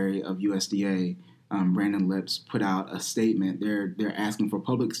undersecretary of USDA, Brandon Lips, put out a statement. They're asking for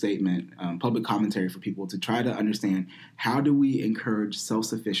public commentary for people to try to understand, how do we encourage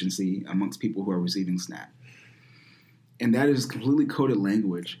self-sufficiency amongst people who are receiving SNAP? And that is completely coded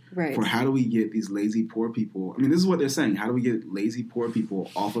language for how do we get these lazy poor people. I mean, this is what they're saying. How do we get lazy poor people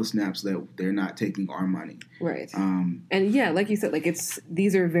off of SNAP so that they're not taking our money? Right. And like you said,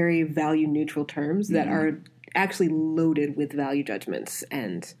 these are very value neutral terms that are actually loaded with value judgments.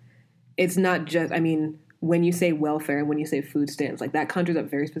 And it's not just, when you say welfare and when you say food stamps, that conjures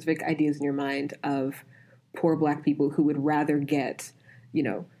up very specific ideas in your mind of poor black people who would rather get,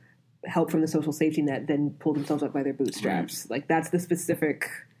 help from the social safety net than pull themselves up by their bootstraps. Right. That's the specific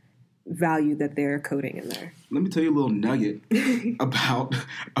value that they're coding in there. Let me tell you a little nugget about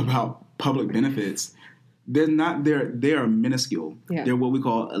public benefits. They are minuscule. Yeah. They're what we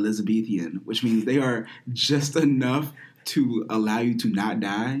call Elizabethan, which means they are just enough to allow you to not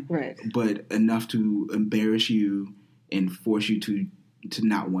die, but enough to embarrass you and force you to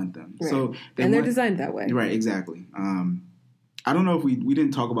not want them. Right. So they're designed that way. Right, exactly. I don't know if we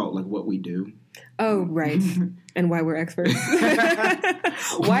didn't talk about what we do. Oh, right. And why we're experts.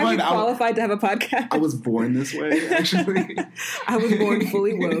 Why are we qualified to have a podcast? I was born this way, actually. I was born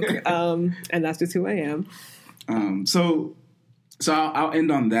fully woke, and that's just who I am. So I'll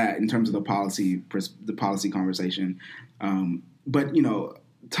end on that in terms of the policy conversation. But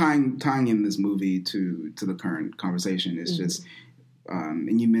tying in this movie to the current conversation is just,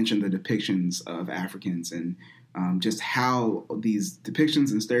 and you mentioned the depictions of Africans and just how these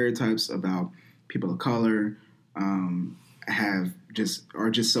depictions and stereotypes about people of color are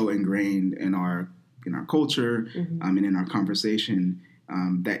just so ingrained in our culture and in our conversation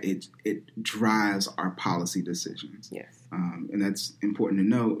that it drives our policy decisions. Yes, and that's important to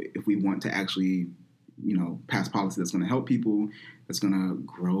know if we want to actually pass policy that's going to help people, that's going to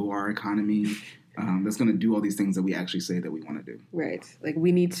grow our economy. That's going to do all these things that we actually say that we want to do. Right.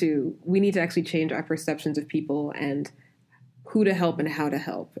 We need to actually change our perceptions of people and who to help and how to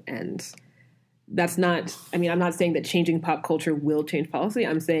help. And that's not, I'm not saying that changing pop culture will change policy.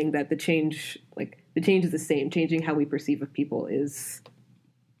 I'm saying that the change is the same. Changing how we perceive of people is,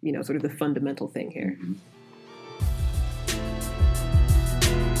 sort of the fundamental thing here. Mm-hmm.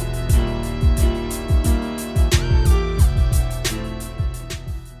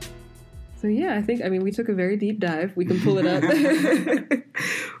 So yeah, I think, we took a very deep dive. We can pull it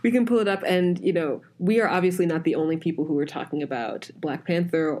up. And, we are obviously not the only people who are talking about Black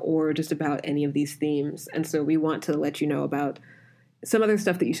Panther or just about any of these themes. And so we want to let you know about some other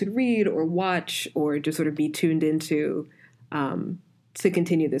stuff that you should read or watch or just sort of be tuned into to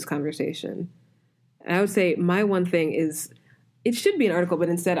continue this conversation. And I would say my one thing is, it should be an article, but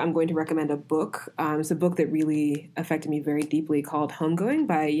instead I'm going to recommend a book. It's a book that really affected me very deeply called Homegoing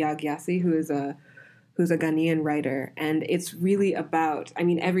by Yaa Gyasi, who's a Ghanaian writer. And it's really about,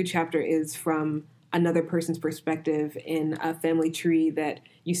 every chapter is from another person's perspective in a family tree that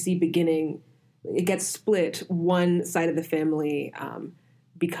you see beginning. It gets split. One side of the family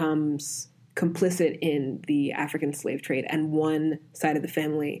becomes complicit in the African slave trade, and one side of the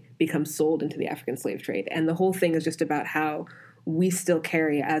family becomes sold into the African slave trade. And the whole thing is just about how we still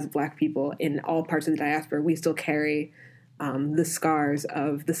carry, as Black people in all parts of the diaspora, we still carry the scars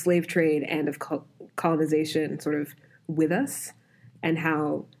of the slave trade and of colonization sort of with us, and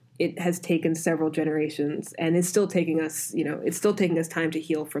how it has taken several generations and it's still taking us, it's still taking us time to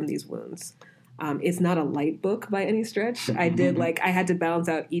heal from these wounds. It's not a light book by any stretch. I had to balance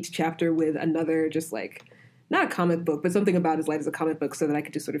out each chapter with another, just like, not a comic book, but something about as light as a comic book so that I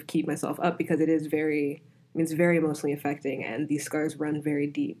could just sort of keep myself up, because it's very emotionally affecting and these scars run very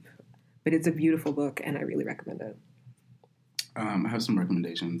deep. But it's a beautiful book and I really recommend it. I have some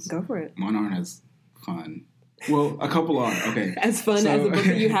recommendations. Go for it. Mine aren't as fun. Well, a couple are. Okay. As fun as a book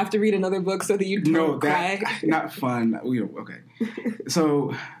that you have to read another book so that you don't cry? Not fun. Okay.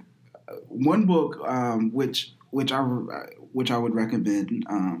 So, one book which I would recommend,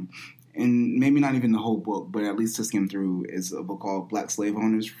 and maybe not even the whole book, but at least to skim through, is a book called Black Slave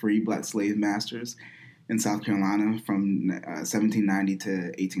Owners, Free Black Slave Masters in South Carolina from 1790 to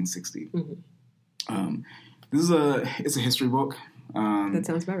 1860. Mm-hmm. It's a history book. That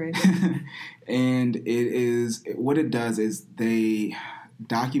sounds about right. And what it does is they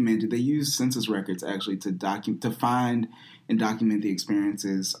use census records actually to find and document the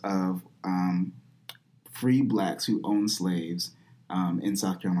experiences of free Blacks who owned slaves in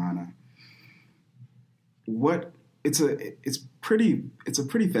South Carolina. It's a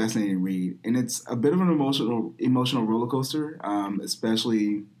pretty fascinating read, and it's a bit of an emotional roller coaster,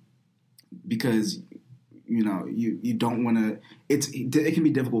 especially because you don't want to. It can be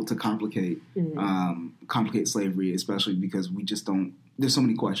difficult to complicate slavery, especially because we just don't. There's so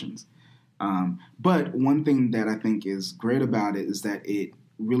many questions. But one thing that I think is great about it is that it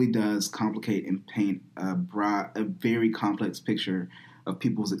really does complicate and paint a very complex picture of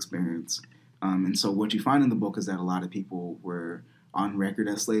people's experience. And so what you find in the book is that a lot of people were on record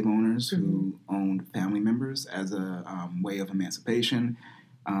as slave owners who owned family members as a way of emancipation.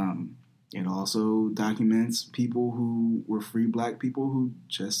 It also documents people who were free Black people who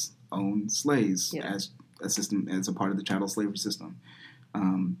just owned slaves as a part of the chattel slavery system.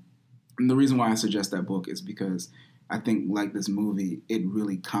 And the reason why I suggest that book is because I think, like this movie, it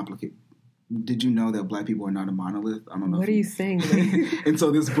really complicates. Did you know that Black people are not a monolith? I don't know. What are you saying to me? And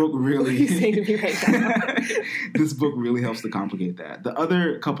so this book really... What are you saying to me right now? This book really helps to complicate that. The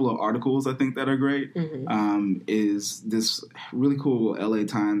other couple of articles I think that are great is this really cool LA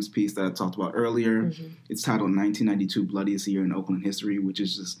Times piece that I talked about earlier. Mm-hmm. It's titled 1992 Bloodiest Year in Oakland History, which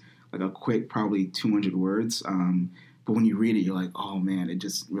is just like a quick, probably 200 words. But when you read it, you're like, oh man, it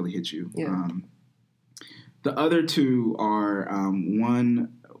just really hits you. Yeah. The other two are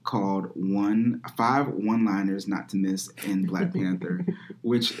one called 5 One-Liners Not to Miss in Black Panther,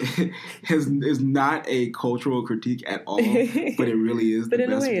 which is not a cultural critique at all, but it really is the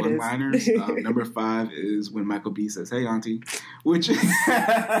best one-liners. Number 5 is when Michael B says, "Hey, Auntie," which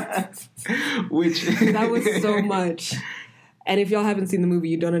that was so much. And if y'all haven't seen the movie,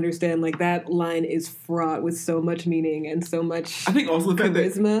 you don't understand. Like, that line is fraught with so much meaning and so much I think also the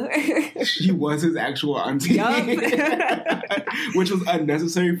charisma. Fact that she was his actual auntie. Which was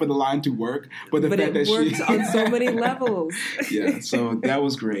unnecessary for the line to work. But fact it that works on so many levels. Yeah, so that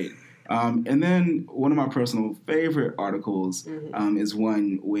was great. And then one of my personal favorite articles is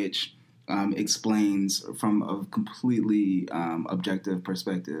one which explains from a completely objective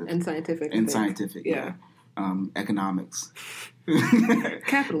perspective. And scientific. Yeah. Economics.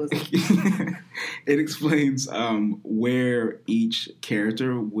 Capitalism. It explains where each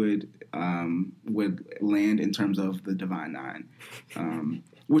character would land in terms of the Divine Nine,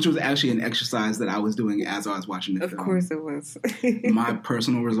 which was actually an exercise that I was doing as I was watching the film. Of course it was. My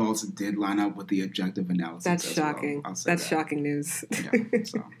personal results did line up with the objective analysis. That's shocking. Well. That's shocking news. Yeah,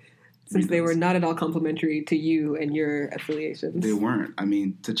 so. Since they were not at all complimentary to you and your affiliations. They weren't. I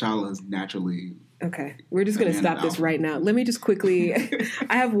mean, T'Challa is naturally... Okay, we're just going to stop this right now. Let me just quickly...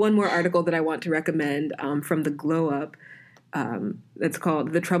 I have one more article that I want to recommend from the Glow Up. It's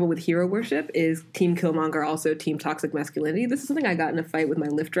called The Trouble with Hero Worship. Is Team Killmonger also Team Toxic Masculinity? This is something I got in a fight with my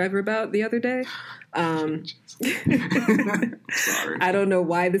Lyft driver about the other day. Sorry. I don't know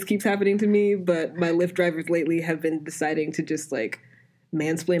why this keeps happening to me, but my Lyft drivers lately have been deciding to just, like,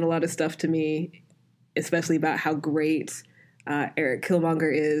 mansplain a lot of stuff to me, especially about how great Eric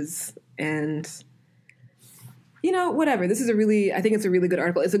Killmonger is. And... whatever. I think it's a really good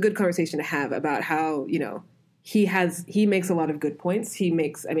article. It's a good conversation to have about how, he makes a lot of good points.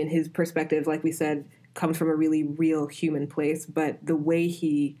 His perspective, like we said, comes from a really real human place, but the way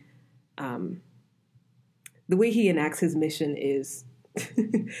he enacts his mission is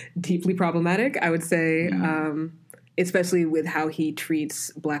deeply problematic, I would say, especially with how he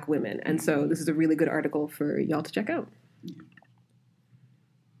treats Black women. And so this is a really good article for y'all to check out.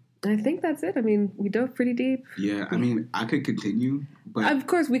 I think that's it. I mean, we dove pretty deep. Yeah, I mean, I could continue, but... Of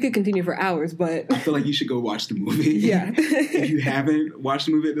course, we could continue for hours, but... I feel like you should go watch the movie. Yeah. If you haven't watched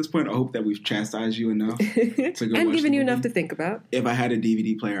the movie at this point, I hope that we've chastised you enough to go watch and given you enough to think about. If I had a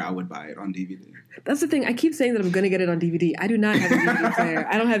DVD player, I would buy it on DVD. That's the thing. I keep saying that I'm going to get it on DVD. I do not have a DVD player.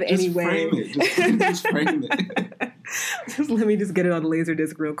 I don't have any way. Just frame it. Just let me just get it on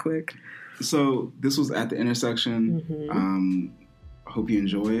Laserdisc real quick. So this was At the Intersection. Mm-hmm. Hope you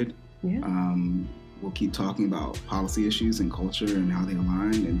enjoyed. Yeah. We'll keep talking about policy issues and culture and how they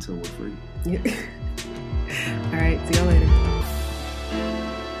align until we're free. Yeah. All right. See y'all later.